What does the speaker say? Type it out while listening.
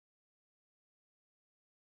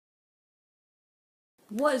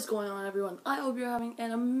What is going on, everyone? I hope you're having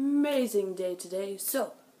an amazing day today.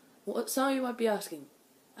 So, what some of you might be asking,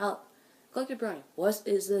 Collective Brownie, what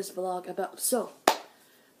is this vlog about? So,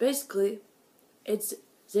 basically, it's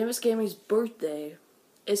Zanevis Gaming's birthday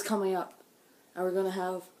is coming up, and we're gonna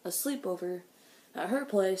have a sleepover at her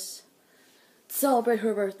place to celebrate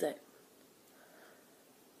her birthday.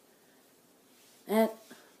 And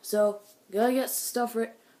so, gotta get stuff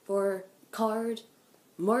for card,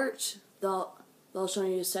 merch, I'll show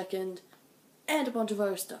you in a second, and a bunch of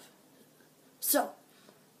other stuff. So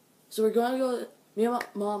we're going to go, me and my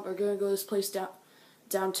mom are going to go to this place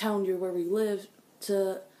downtown near where we live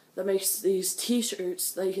that makes these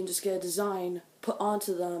t-shirts that you can just get a design put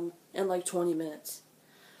onto them in like 20 minutes.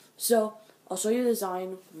 So I'll show you the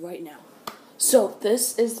design right now. So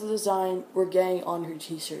this is the design we're getting on her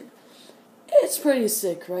t-shirt. It's pretty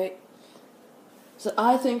sick, right? So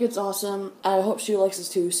I think it's awesome. I hope she likes this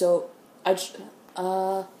too. So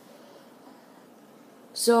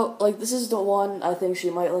this is the one I think she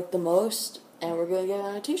might like the most, and we're gonna get it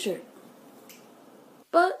on a t-shirt.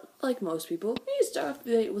 But, like most people, we start off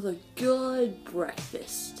the day with a good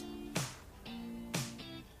breakfast.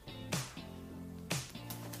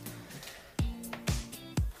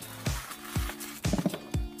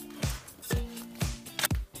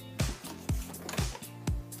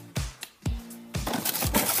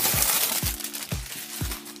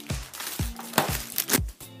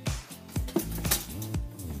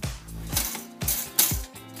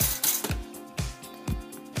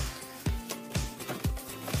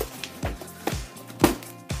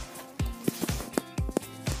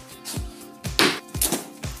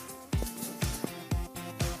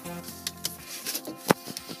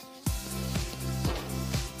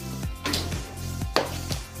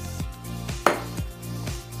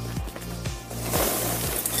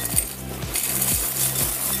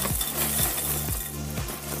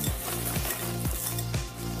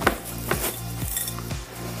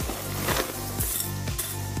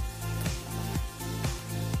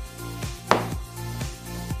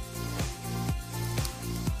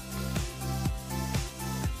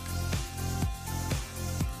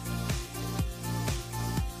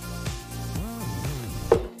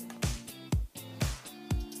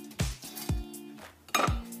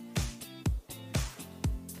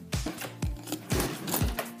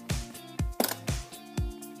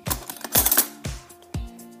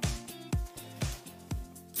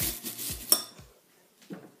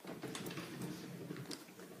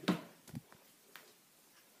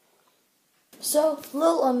 So,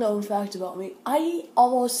 little unknown fact about me, I eat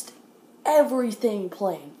almost everything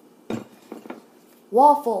plain.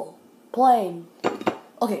 Waffle, plain.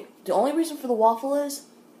 Okay, the only reason for the waffle is,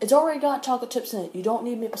 it's already got chocolate chips in it. You don't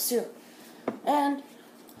need maple syrup. And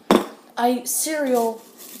I eat cereal,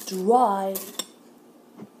 dry,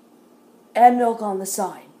 and milk on the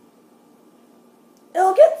side.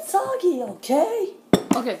 It'll get soggy, okay?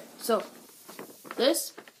 Okay, so,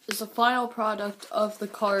 this is the final product of the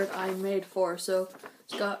card I made for. So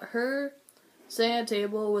it's got her sitting at a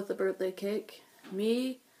table with a birthday cake,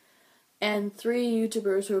 me, and 3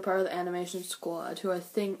 YouTubers who are part of the animation squad who I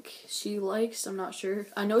think she likes. I'm not sure.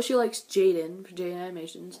 I know she likes Jaden for Jaden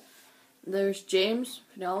Animations. There's James,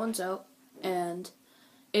 who now one's out, and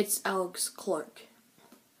it's Alex Clark.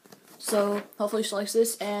 So hopefully she likes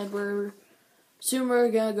this, and we're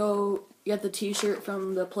gonna go get the t-shirt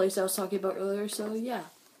from the place I was talking about earlier. So yeah.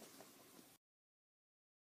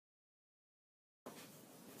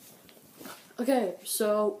 Okay,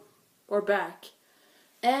 so we're back,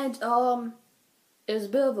 and it was a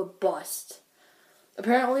bit of a bust.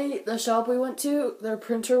 Apparently, the shop we went to, their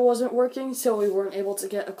printer wasn't working, so we weren't able to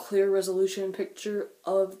get a clear resolution picture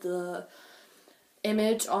of the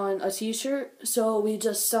image on a t-shirt, so we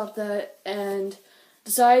just stopped that and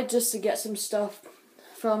decided just to get some stuff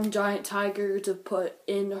from Giant Tiger to put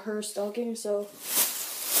in her stocking. So,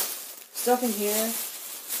 stuff in here.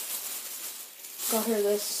 Got her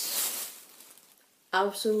this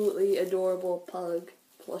absolutely adorable pug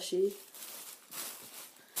plushie,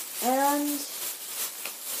 and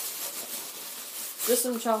just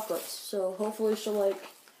some chocolates. So hopefully she'll like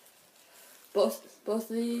both of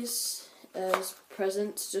these as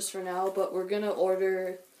presents just for now. But we're gonna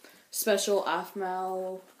order special an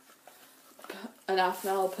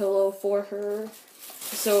AFMAL pillow for her,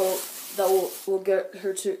 so that we'll get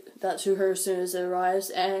that to her as soon as it arrives.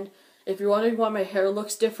 And if you're wondering why my hair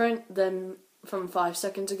looks different than from 5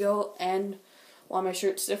 seconds ago, and why my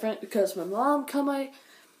shirt's different, because my mom cut my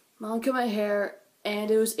hair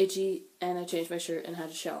and it was itchy, and I changed my shirt and had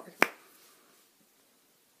to shower.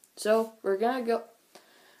 So we're gonna go.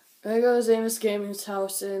 I go to Zanevis Gaming's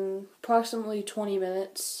house in approximately 20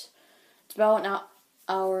 minutes. It's about an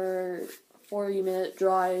hour, 40-minute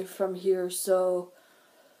drive from here, so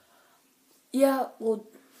yeah,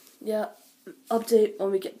 update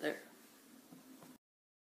when we get there.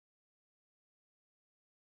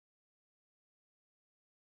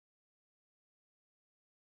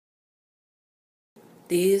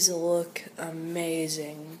 These look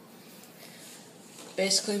amazing.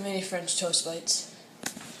 Basically mini French toast bites.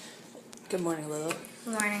 Good morning, Lilo.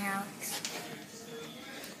 Good morning, Alex.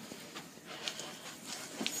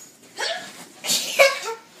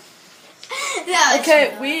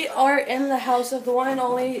 Okay, we are in the house of the one and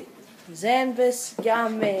only Zanevis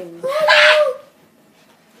Gaming.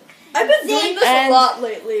 I've been doing this a lot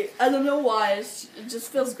lately. I don't know why. It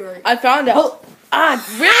just feels great. I found out.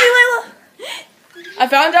 Really, Layla? I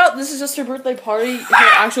found out this is just her birthday party. Her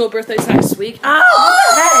actual birthday's next week. Oh,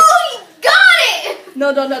 you got it!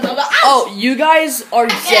 No. Oh, you guys are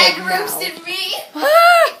dead Egg now. roasted me.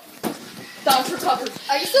 Dr. Tucker.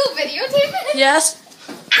 Are you still videotaping? Yes.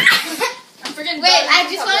 Wait, I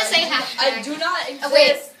just want to say hashtag. I do not exist.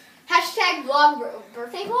 Wait, hashtag vlog,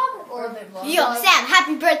 birthday vlog? Or birthday vlog. Yo, Sam,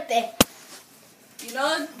 happy birthday. You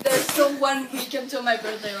know, there's still 1 week until my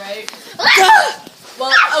birthday, right?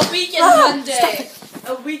 Well, a week and 1 day.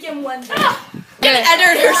 A week and 1 day. Get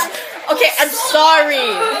editors. Okay, I'm sorry.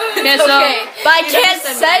 Okay, so, But I can't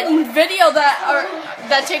send video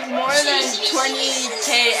that take more than 20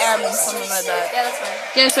 km, something like that. Yeah, that's fine.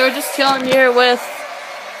 okay, so we're just chilling here with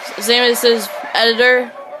Zanevis'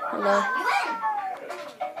 editor. Hello.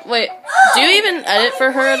 Wait, do you even edit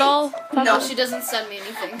for her at all? No, she doesn't send me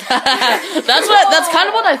anything. That's kind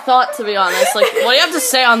of what I thought, to be honest. Like, what do you have to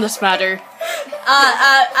say on this matter?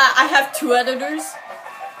 I have 2 editors.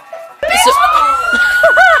 So,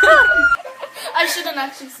 I shouldn't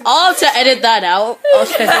actually send I'll have to edit that out.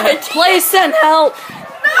 Okay. Please send help.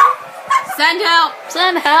 Send help.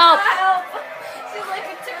 Send help. She's like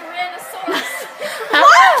a Tyrannosaurus.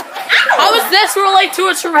 How is this relate to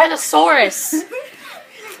a Tyrannosaurus?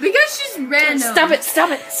 Because she's random. Stop it. Stop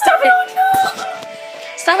it. No.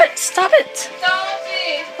 Stop it. Don't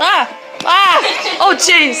be. Oh,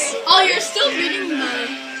 jeez. Oh, you're still reading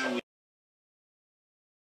the...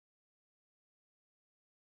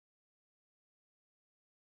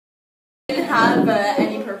 Didn't have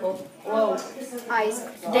any purple. Whoa. Eyes.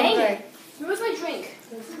 Dang it. Where's my drink?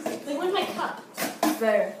 Where's my cup?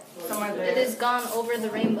 There. Somewhere there. It is gone over the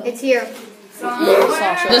rainbow. It's here.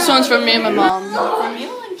 This one's from me and my mom. From you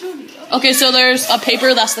and Jody. Okay, so there's a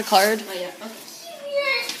paper. That's the card. Is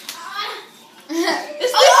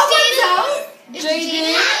this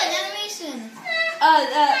Jaden? Animation. Oh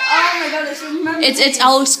my god, I should remember. It's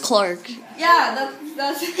Alex Clark. Yeah, that's.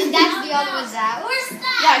 And that's the other one's that.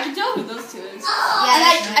 Yeah, I can tell who those 2 is.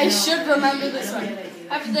 Yeah, I should remember this one.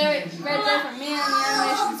 Happy day, right there for me and the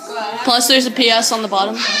animation squad. Plus, there's a PS on the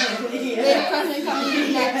bottom. Later present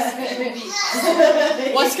coming next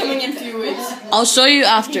week. What's coming in a few weeks? I'll show you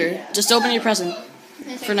after. Just open your present.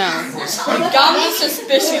 For now. You got me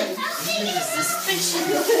suspicion.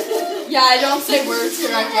 Yeah, I don't say words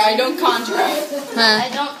correctly. I don't conjure it. I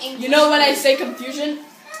don't. You know when I say confusion?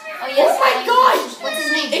 Oh yes. Oh my gosh! What's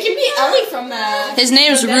his name? It can be Ellie from that. His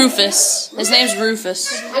name's Rufus. His name's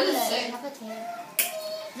Rufus. What does it say?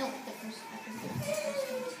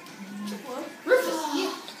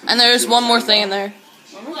 And there's one more thing in there.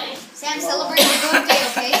 Sam, celebrate your birthday,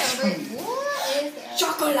 okay? Celebrate. What is that?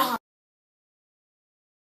 Chocolate.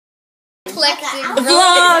 Collecting.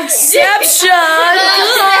 Vlogception!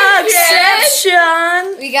 Vlogception!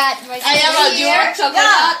 We got. I am a duo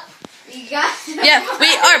chocolate. We got. Yeah, we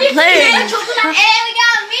are playing. And we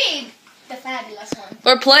got me, the fabulous one.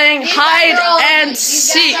 We're playing hide and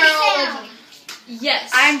These seek. guys are all ugly.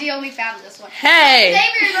 Yes. I'm the only fabulous one. Hey.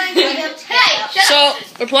 Today we're going to do. Hey, shut up.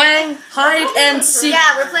 So we're playing hide and seek.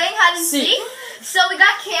 Yeah, we're playing hide and seek. So we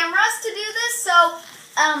got cameras to do this. So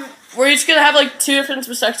We're each gonna have like 2 different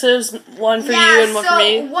perspectives, one for yeah, you and one so for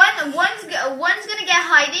me. one's gonna get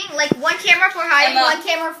hiding, like one camera for hiding, one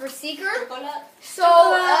camera for seeker. So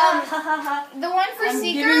the one for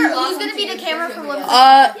seeker, who's gonna be the camera for one?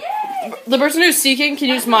 The person who's seeking can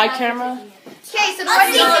use my camera. Okay, so the one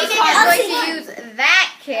who's seeking is going to use that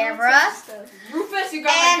camera. Rufus, you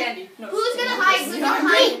got my candy. No. Who's gonna hide? Who's gonna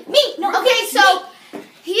hide? Me. No. Okay, so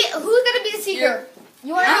who's gonna be the seeker?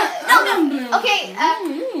 You wanna? No. Okay. Anna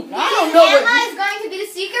is going to be the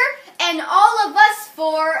seeker, and all of us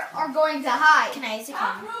 4 are going to hide. Can I use a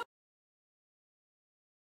camera?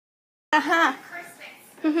 God.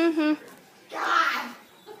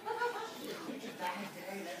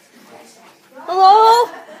 Hello?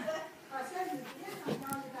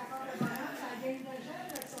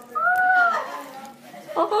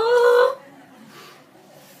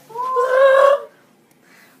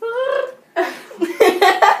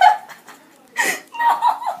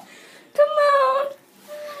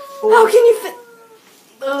 How can you fit?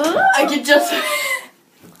 I can just.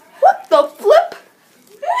 What the flip?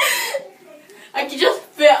 I can just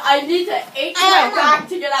fit. I need to ache my back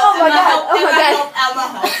to get out. Oh my god! Oh my god! Emma,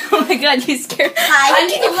 help. Oh my god! You scared? I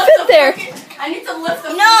need to lift fit there. I need to lift the.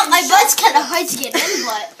 No, my butt's kind of hard to get in,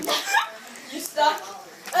 but. You stuck?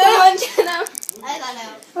 Come on, Jenna. I got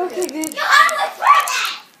out. Okay, good. No, I'm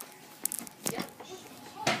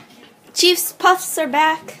Chiefs Puffs are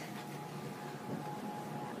back.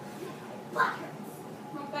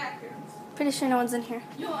 Pretty sure no one's in here.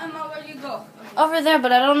 Yo, Emma, where do you go? Over there,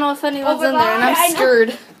 but I don't know if anyone's Over in there, and there, I'm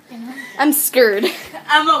scared. I'm scared.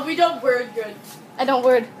 Emma, we don't word good. I don't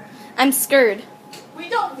word. I'm scared. We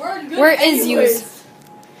don't word good. Where is anyways. yous?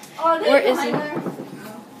 Oh, Where is you?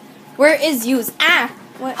 Where is yous? Ah!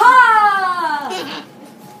 What? Ha!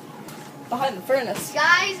 Behind the furnace.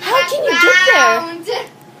 Guys, How can you get there?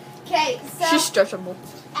 Okay, so. She's stretchable.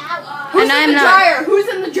 Ow. Who's And in I'm the not. dryer? Who's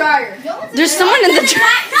in the dryer? No one's in There's the someone in the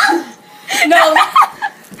dryer. No.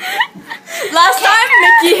 Last time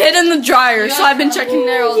Mickey hid in the dryer, so I've been checking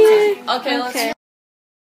there all the time. Okay, let's.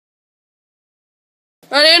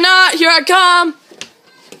 Ready or not, here I come.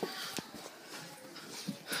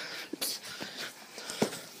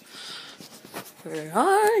 Where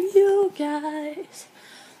are you guys?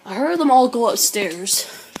 I heard them all go upstairs.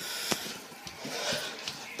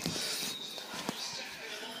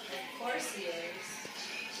 Of course he is.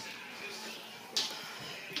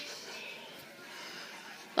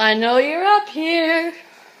 I know you're up here.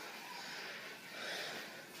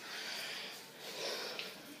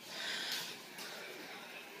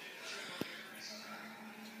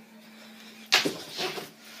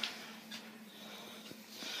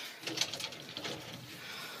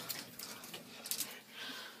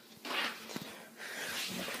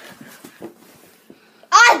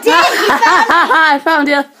 I found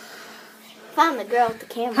you. Found the girl with the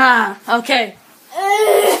camera. Ha, okay.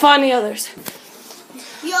 Find the others.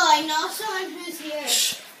 Yo, I know someone who's here.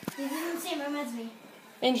 He's in the same room as me.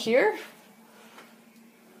 In here?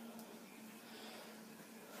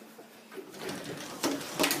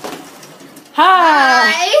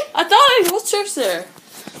 Hi. I thought I was church there.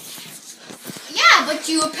 Yeah, but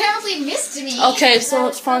you apparently missed me. Okay, so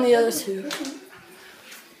let's find the other two.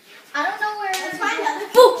 I don't know where. Let's find them.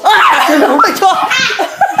 Ah! Oh my god!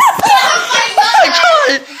 Oh my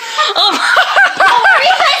god!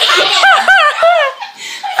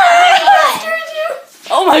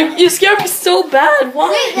 Oh my, you scared me so bad.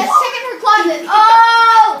 Why? Wait, let's check in her closet.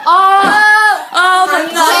 Oh!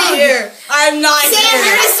 I'm not here. I'm not Sam, here.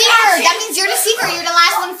 you're the seeker. That means you're the seeker. You're the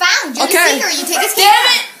last one found. You're Okay. the seeker. You take a scan.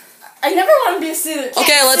 Damn it! I never want to be a student.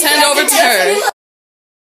 Okay, let's hand over to her.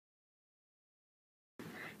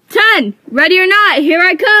 10. Ready or not, here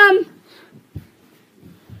I come.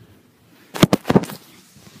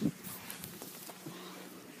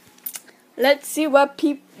 Let's see what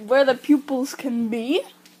where the pupils can be.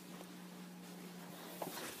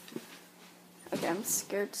 Okay, I'm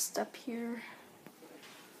scared to step here.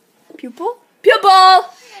 Pupil? Pupil!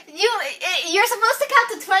 You're supposed to count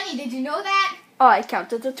to 20. Did you know that? Oh, I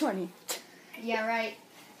counted to 20. Yeah, right.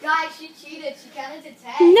 Guys, she cheated. She counted to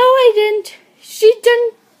 10. No, I didn't. She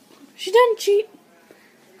didn't cheat.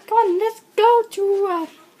 Come on, let's go to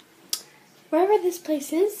wherever this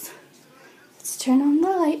place is. Let's turn on the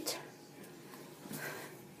light.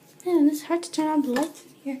 Man, it's hard to turn on the lights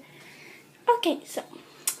in here. Okay, so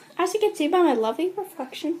as you can see by my lovely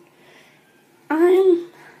reflection, I'm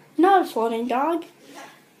not a floating dog.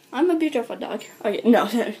 I'm a beautiful dog. Okay, no,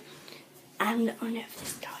 I'm the owner of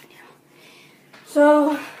this dog now.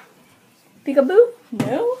 So, peekaboo?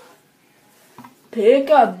 No.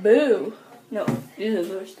 Peekaboo. No, these are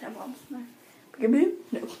those tampons. Peekaboo?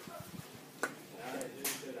 No.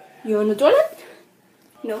 You in the toilet?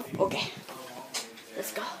 No. Okay.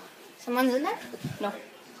 Let's go. Someone's in there? No.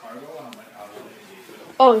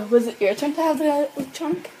 Oh, was it your turn to have the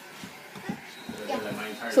trunk? Yeah.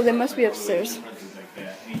 So they must be upstairs.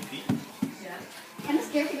 I'm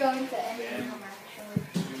scared to go into any room,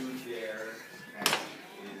 actually.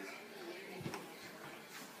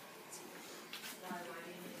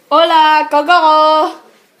 Hola, Coco!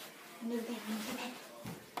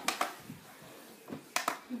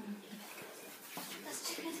 Let's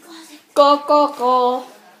check his closet. Coco!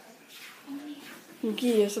 Mickey,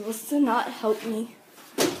 you're supposed to not help me.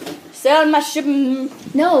 Stay on my ship.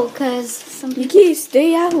 No, because some Mickey,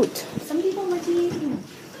 stay out. people might be eating.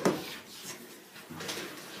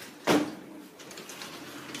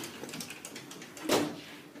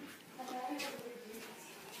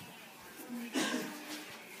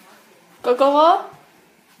 Coco?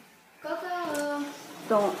 Coco.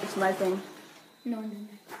 Don't, it's my thing. No.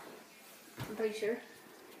 pretty sure.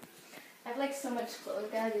 I have like so much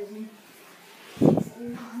clothes, guys.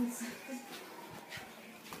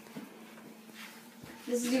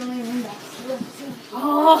 This is the only room that's left.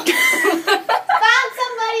 Oh. Found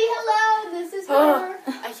somebody. Hello. This is her.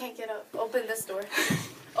 I can't get up. Open this door.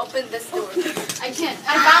 Open this door. I can't.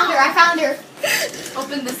 I found her.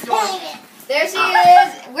 Open this door. There she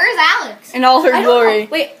is. Where's Alex? In all her I don't glory. know.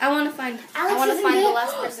 Wait, I want to find. Alex I want to isn't find the there.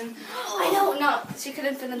 last person. I know. No, she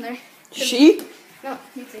couldn't fit in there. She? No,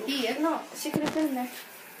 it's a he. No, she couldn't fit in there.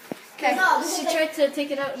 Okay. She tried to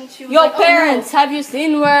take it out and she was Yo, like, parents, have you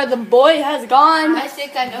seen where the boy has oh, gone? no. I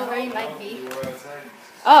think I know where he might be.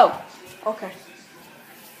 Oh. Okay.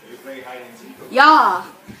 Yeah.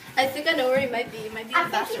 I think I know where he might be. He might be in the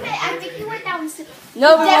bathroom. I think he went downstairs.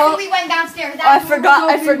 No, Definitely went downstairs. I forgot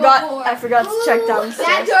to check That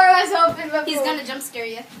downstairs. door was open before. He's gonna jump scare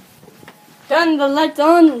you. Turn the lights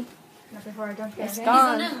on. Not before I don't It's He's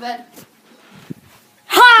gone. under the bed.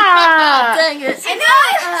 Ha! Dang it. I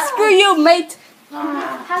know. Screw you, mate.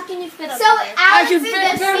 How can you fit up So there? Alex can is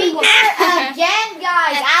fit the very secret again,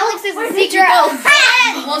 guys. Alex is the Where did secret you go?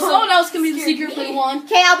 again. Well, someone else can be the secret play one.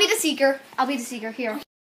 Okay, I'll be the seeker. Here.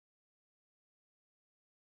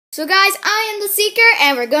 So guys, I am the seeker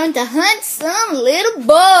and we're going to hunt some little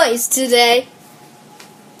boys today.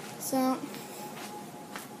 So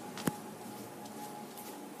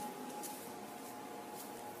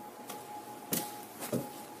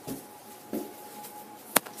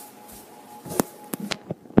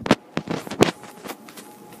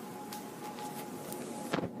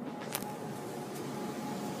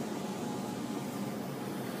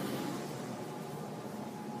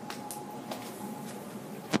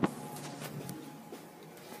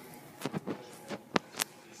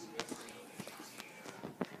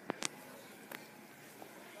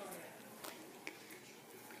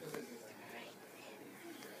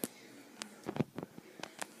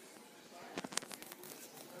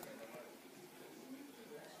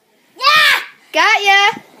got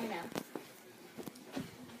ya. I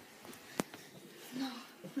know.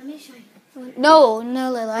 Let me show you. No,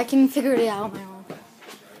 Lila, I can figure it out on my own.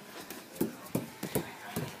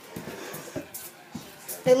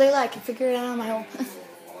 Hey, Layla, I can figure it out on my own.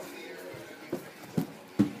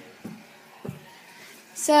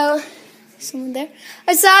 So, someone there?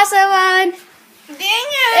 I saw someone. Dang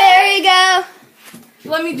it! There you go.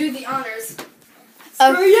 Let me do the honors.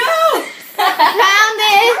 Screw you! Found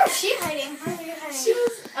it. She hiding.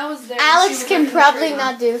 I was there. Alex can probably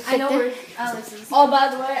not do. I know where Alex is. Oh, by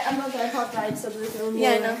the way, I'm not gonna talk to so there's no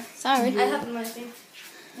Yeah, I know. Sorry. I have my thing.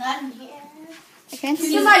 Not in here. I can't see.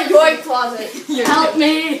 This is my toy closet. Help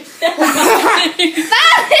me! Found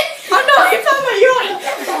it. Oh no, you found my UI.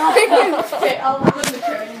 Okay, I'll open the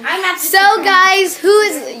curtain. I'm not So guys, who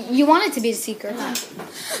is you wanted to be the seeker? Huh?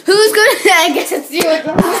 Who's gonna? I guess it's you.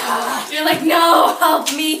 You're like, no,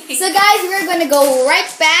 help me. So guys, we're gonna go right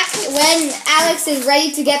back when Alex is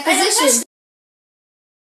ready to get positioned.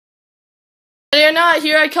 Ready or not,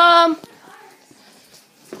 here I come.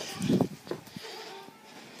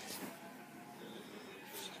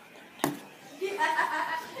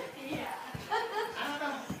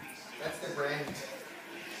 That's the brand.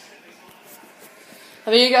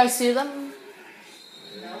 Have you guys seen them?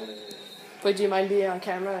 No. But do you mind being on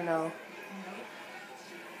camera or no?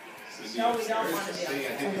 No, we don't want to be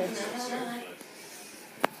on camera.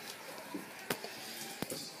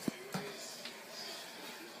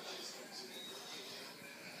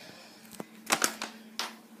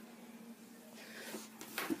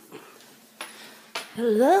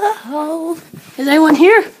 Hello? Is anyone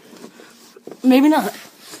here? Maybe not.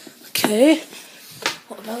 Okay.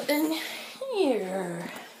 What about in here?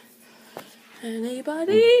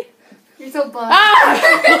 Anybody? You're so blind. Ah! I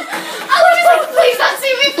was just like, please don't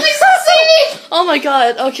see me, please don't see me. Oh my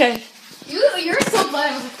god, okay. You're so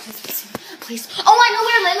blind. I was like, please. Oh, I know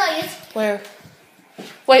where Layla is. Where?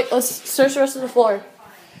 Wait, let's search the rest of the floor.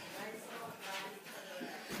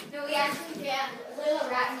 No, we actually can't. Layla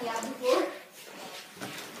ratted me out before.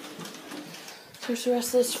 Search the rest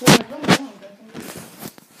of this floor.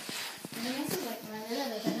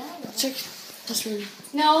 Check this room.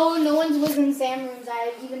 No, no one was in Sam rooms.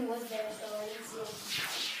 I even was there, so I didn't see it.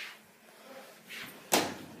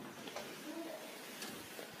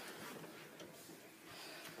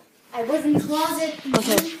 I was in the closet.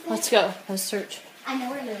 Okay, let's go. Let's search. I know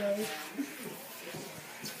where Layla is.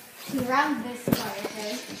 She's around this part,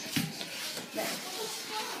 okay? There.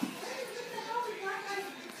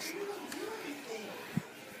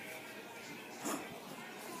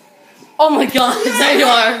 Oh my god, there you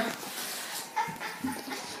are.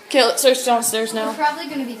 Okay, let's search downstairs We're now. probably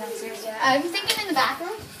gonna be downstairs, yeah. I'm thinking in the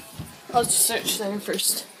bathroom. I'll just search there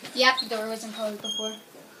first. Yep, the door wasn't closed before.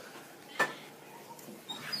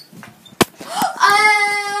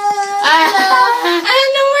 I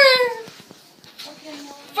don't know where.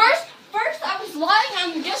 First I was lying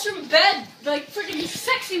on the guest room bed, like freaking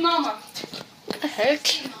sexy mama. What the heck?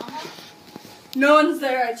 No one's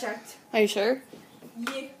there. I checked. Are you sure?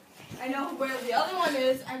 Yeah, I know where the other one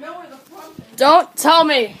is. I know where the front is. Don't tell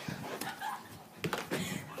me.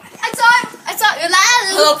 I saw it.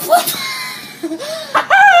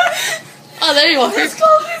 Oh, there you are.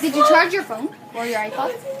 Did you charge your phone or your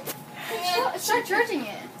iPod? Start charging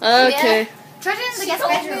it. Okay. Yeah. Charge it in the guest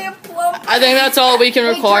bedroom. I think that's all we can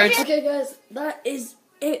Wait, record. charge it. Okay, guys, that is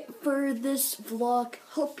it for this vlog.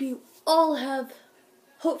 Hope you all have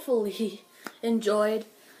hopefully enjoyed.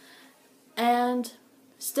 And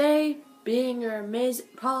stay being your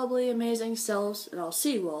probably amazing selves. And I'll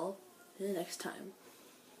see you all in the next time.